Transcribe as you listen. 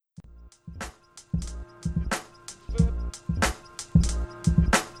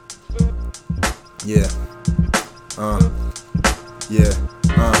Yeah. Yeah.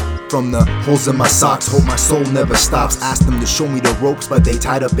 From the holes in my socks, hope my soul never stops. Asked them to show me the ropes, but they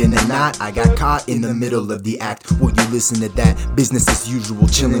tied up in a knot. I got caught in the middle of the act. Will you listen to that? Business as usual,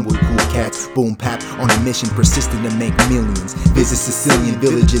 chilling with cool cats. Boom pap, on a mission, persistent to make millions. Visit Sicilian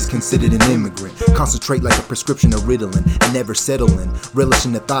villages, considered an immigrant. Concentrate like a prescription of Ritalin, and never settling.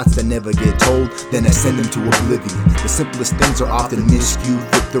 Relishing the thoughts that never get told, then I send them to oblivion. The simplest things are often miscued,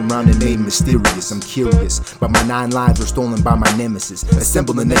 flipped around and made mysterious. I'm curious, but my 9 lives were stolen by my nemesis.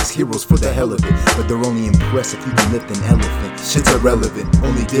 Assemble the next heroes for the hell of it, but they're only impressed if you can lift an elephant. Shit's irrelevant,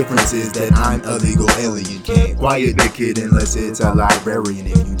 only difference is that I'm a legal alien. Can't quiet the kid unless it's a librarian.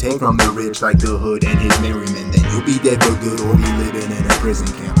 If you take from the rich like the hood and his merrymen, then you'll be dead for good or be living in a prison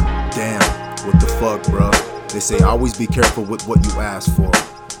camp. Damn, what the fuck, bro? They say always be careful with what you ask for.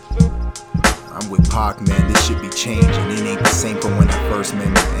 I'm with Pac, man, this should be changing. It ain't the same from when I first made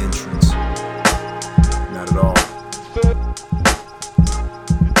my entrance.